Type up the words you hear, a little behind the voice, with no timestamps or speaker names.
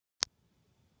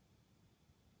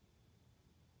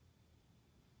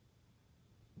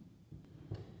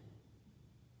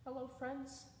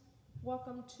friends.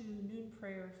 Welcome to Noon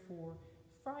Prayer for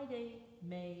Friday,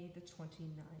 May the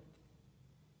 29th.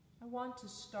 I want to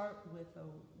start with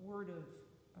a word of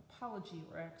apology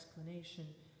or explanation.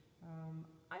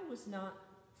 I was not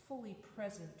fully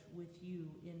present with you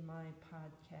in my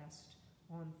podcast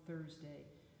on Thursday.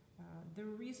 The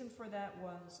reason for that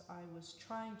was I was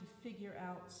trying to figure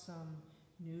out some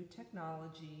new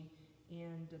technology,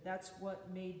 and that's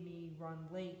what made me run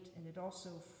late, and it also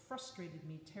frustrated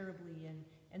me terribly and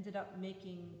ended up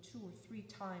making 2 or 3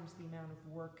 times the amount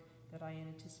of work that I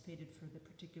anticipated for the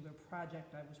particular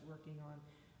project I was working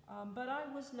on. But I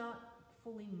was not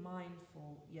fully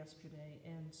mindful yesterday,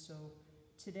 and so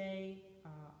today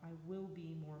I will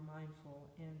be more mindful,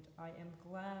 and I am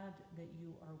glad that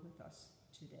you are with us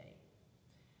today.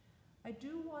 I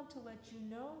do want to let you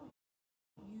know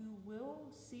you will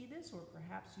see this, or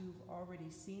perhaps you've already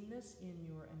seen this in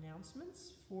your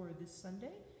announcements for this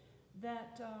Sunday,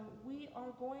 that we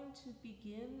are going to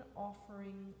begin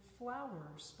offering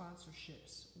flower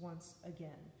sponsorships once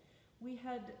again. We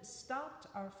had stopped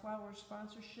our flower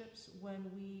sponsorships when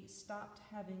we stopped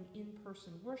having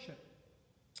in-person worship,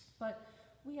 but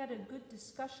we had a good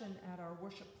discussion at our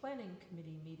worship planning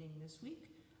committee meeting this week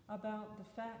about the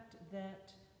fact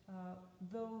that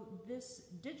though this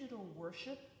digital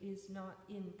worship is not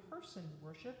in-person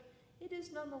worship, it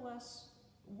is nonetheless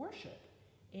worship.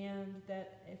 And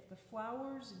that if the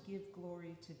flowers give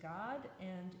glory to God,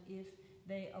 and if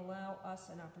they allow us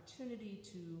an opportunity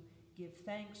to give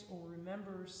thanks or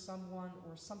remember someone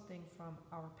or something from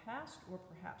our past or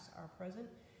perhaps our present,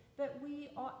 that we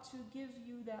ought to give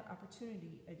you that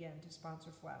opportunity again to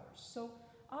sponsor flowers. So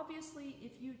obviously,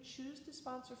 if you choose to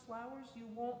sponsor flowers, you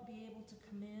won't be able to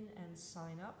come in and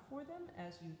sign up for them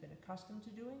as you've been accustomed to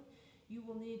doing. You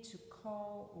will need to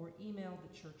call or email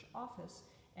the church office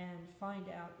and find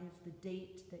out if the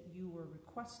date that you were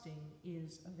requesting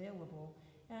is available,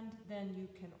 and then you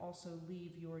can also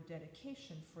leave your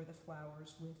dedication for the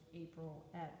flowers with April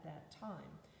at that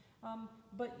time.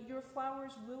 But your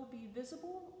flowers will be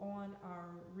visible on our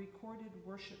recorded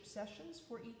worship sessions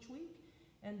for each week,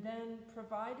 and then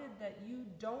provided that you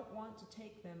don't want to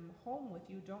take them home with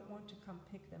you, don't want to come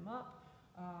pick them up,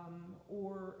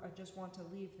 or just want to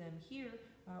leave them here,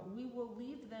 we will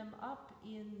leave them up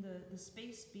in the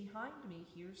space behind me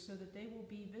here so that they will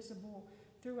be visible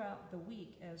throughout the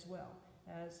week as well.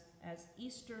 As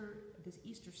this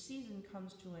Easter season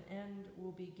comes to an end,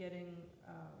 we'll be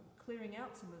clearing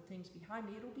out some of the things behind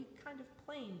me. It'll be kind of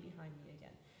plain behind me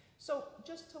again. So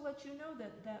just to let you know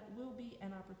that that will be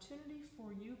an opportunity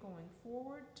for you going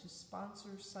forward to sponsor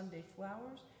Sunday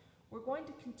flowers. We're going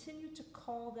to continue to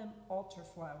call them altar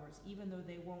flowers, even though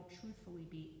they won't truthfully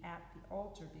be at the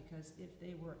altar, because if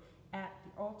they were at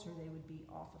the altar, they would be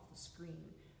off of the screen.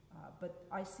 But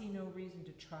I see no reason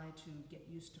to try to get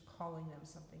used to calling them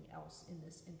something else in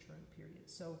this interim period.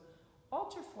 So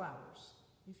altar flowers.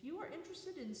 If you are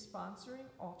interested in sponsoring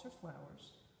altar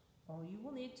flowers, all you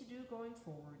will need to do going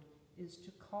forward is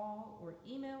to call or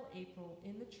email April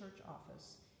in the church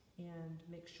office and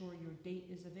make sure your date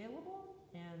is available,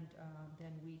 and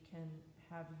then we can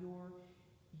have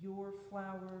your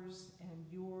flowers and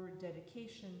your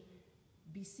dedication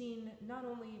be seen not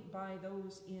only by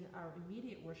those in our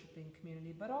immediate worshiping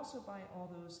community, but also by all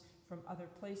those from other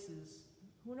places,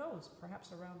 who knows,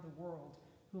 perhaps around the world,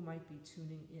 who might be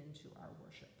tuning into our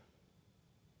worship.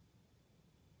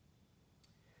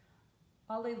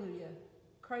 Alleluia.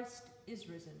 Christ is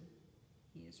risen.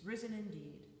 He is risen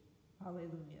indeed.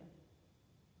 Alleluia.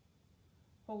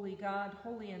 Holy God,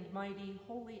 holy and mighty,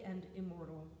 holy and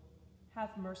immortal,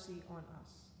 have mercy on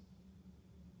us.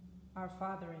 Our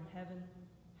Father in heaven,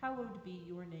 hallowed be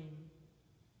your name.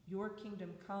 Your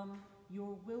kingdom come,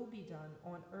 your will be done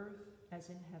on earth as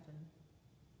in heaven.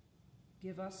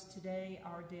 Give us today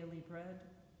our daily bread.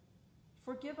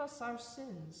 Forgive us our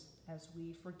sins as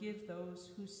we forgive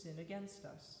those who sin against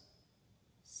us.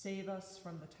 Save us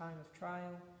from the time of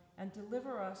trial and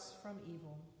deliver us from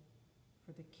evil.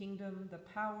 For the kingdom, the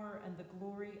power, and the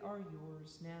glory are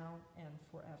yours now and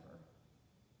forever.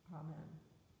 Amen.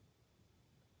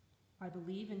 I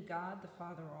believe in God, the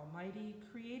Father Almighty,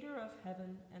 creator of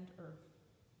heaven and earth.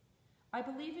 I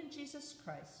believe in Jesus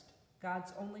Christ,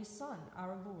 God's only Son,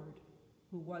 our Lord,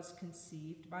 who was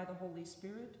conceived by the Holy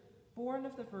Spirit, born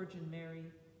of the Virgin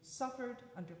Mary, suffered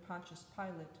under Pontius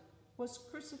Pilate, was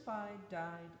crucified,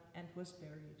 died, and was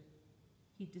buried.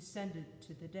 He descended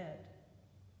to the dead.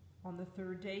 On the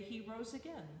 3rd day he rose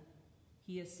again.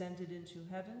 He ascended into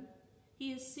heaven.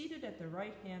 He is seated at the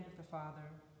right hand of the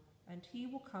Father, and he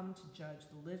will come to judge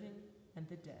the living and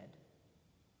the dead.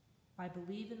 I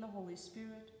believe in the Holy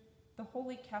Spirit, the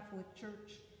Holy Catholic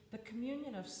Church, the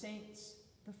communion of saints,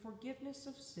 the forgiveness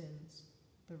of sins,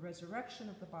 the resurrection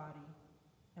of the body,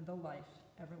 and the life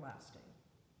everlasting.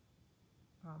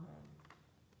 Amen.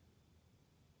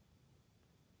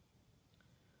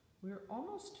 We're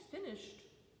almost finished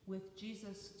with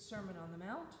Jesus' Sermon on the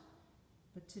Mount,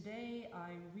 but today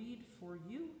I read for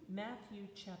you Matthew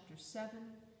chapter 7,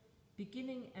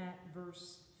 beginning at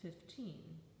verse 15,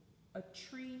 a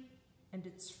tree and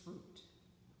its fruit.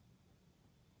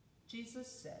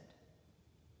 Jesus said,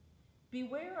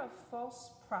 "Beware of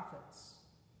false prophets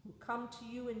who come to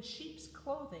you in sheep's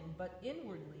clothing, but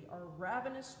inwardly are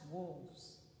ravenous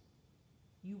wolves.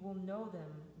 You will know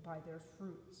them by their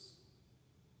fruits.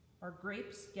 Are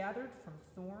grapes gathered from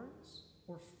thorns,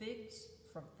 or figs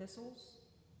from thistles?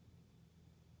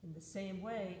 In the same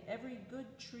way, every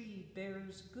good tree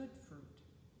bears good fruit,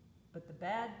 but the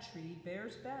bad tree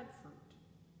bears bad fruit.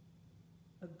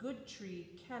 A good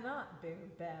tree cannot bear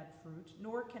bad fruit,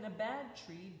 nor can a bad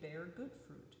tree bear good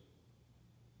fruit.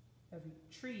 Every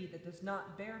tree that does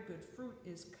not bear good fruit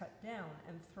is cut down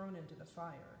and thrown into the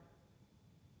fire.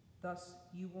 Thus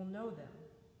you will know them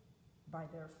by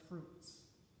their fruits."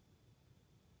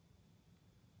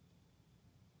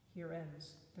 Here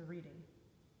ends the reading.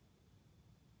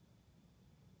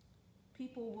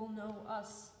 People will know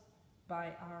us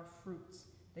by our fruits.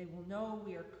 They will know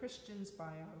we are Christians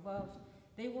by our love.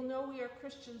 They will know we are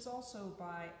Christians also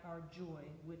by our joy,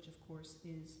 which of course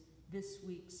is this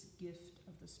week's gift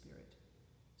of the Spirit.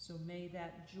 So may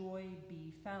that joy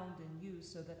be found in you,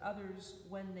 so that others,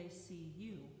 when they see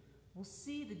you, will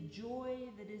see the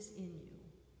joy that is in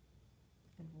you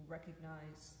and will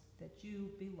recognize that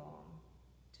you belong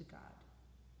to God.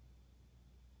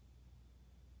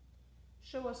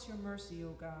 Show us your mercy,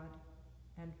 O God,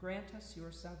 and grant us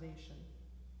your salvation.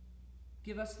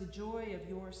 Give us the joy of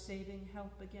your saving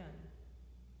help again,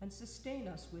 and sustain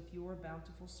us with your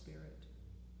bountiful Spirit.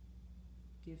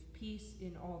 Give peace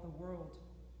in all the world,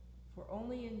 for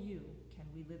only in you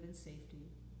can we live in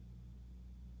safety.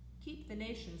 Keep the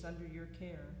nations under your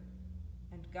care,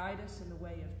 and guide us in the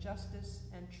way of justice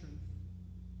and truth.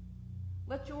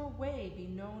 Let your way be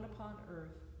known upon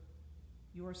earth,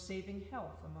 your saving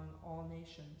health among all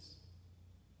nations.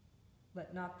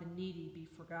 Let not the needy be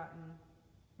forgotten,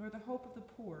 nor the hope of the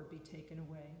poor be taken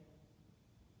away.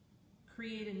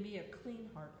 Create in me a clean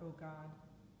heart, O God,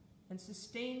 and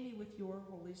sustain me with your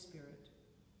Holy Spirit.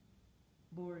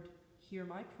 Lord, hear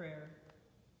my prayer,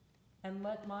 and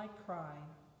let my cry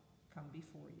come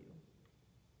before you.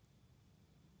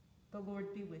 The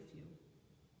Lord be with you,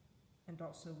 and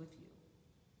also with you.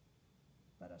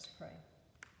 Let us pray.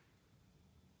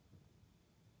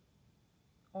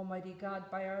 Almighty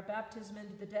God, by our baptism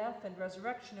into the death and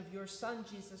resurrection of your Son,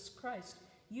 Jesus Christ,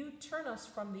 you turn us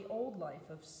from the old life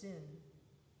of sin.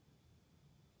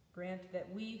 Grant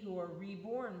that we who are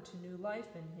reborn to new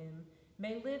life in him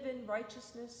may live in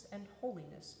righteousness and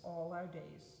holiness all our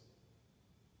days.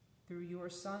 Through your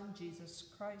Son, Jesus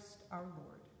Christ, our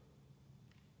Lord.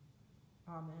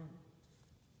 Amen.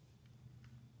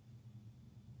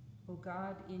 O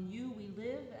God, in you we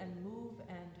live and move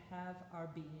and have our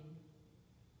being.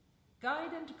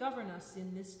 Guide and govern us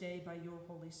in this day by your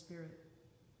Holy Spirit,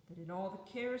 that in all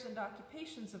the cares and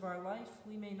occupations of our life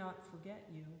we may not forget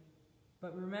you,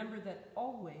 but remember that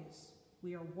always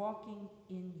we are walking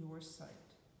in your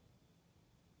sight.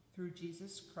 Through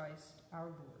Jesus Christ our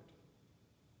Lord.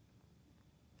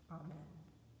 Amen.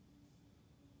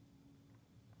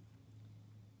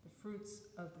 The fruits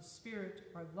of the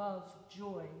Spirit are love,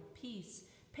 joy, peace,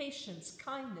 patience,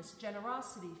 kindness,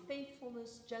 generosity,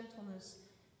 faithfulness, gentleness,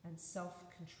 and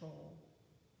self-control.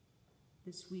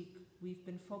 This week, we've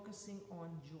been focusing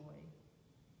on joy.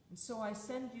 And so I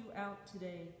send you out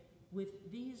today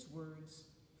with these words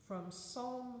from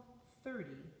Psalm 30,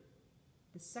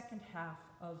 the second half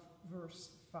of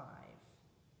verse 5,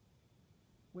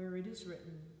 where it is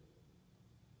written,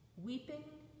 "Weeping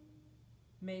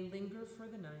may linger for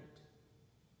the night,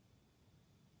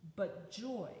 but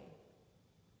joy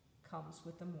comes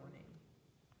with the morning."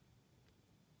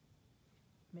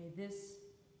 May this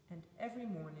and every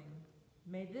morning,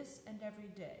 may this and every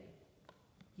day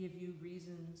give you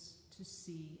reasons to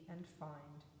see and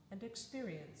find and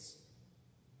experience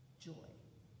joy.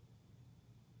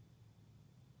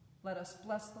 Let us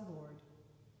bless the Lord.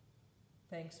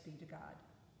 Thanks be to God.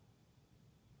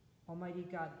 Almighty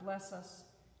God, bless us,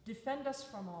 defend us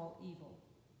from all evil,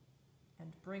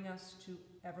 and bring us to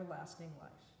everlasting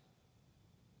life.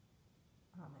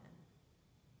 Amen.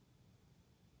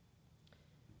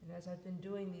 And as I've been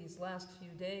doing these last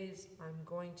few days, I'm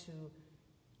going to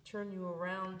turn you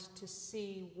around to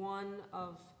see one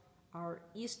of our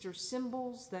Easter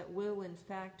symbols that will in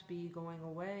fact be going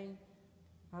away.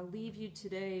 I'll leave you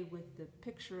today with the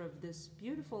picture of this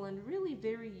beautiful and really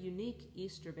very unique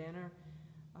Easter banner,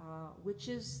 which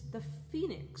is the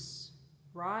phoenix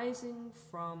rising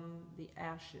from the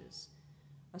ashes,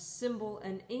 a symbol,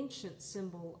 an ancient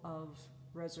symbol of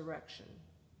resurrection.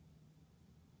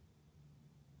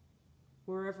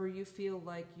 Wherever you feel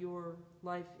like your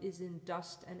life is in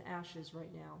dust and ashes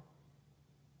right now,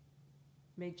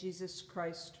 may Jesus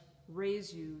Christ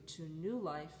raise you to new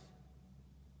life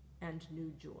and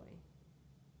new joy.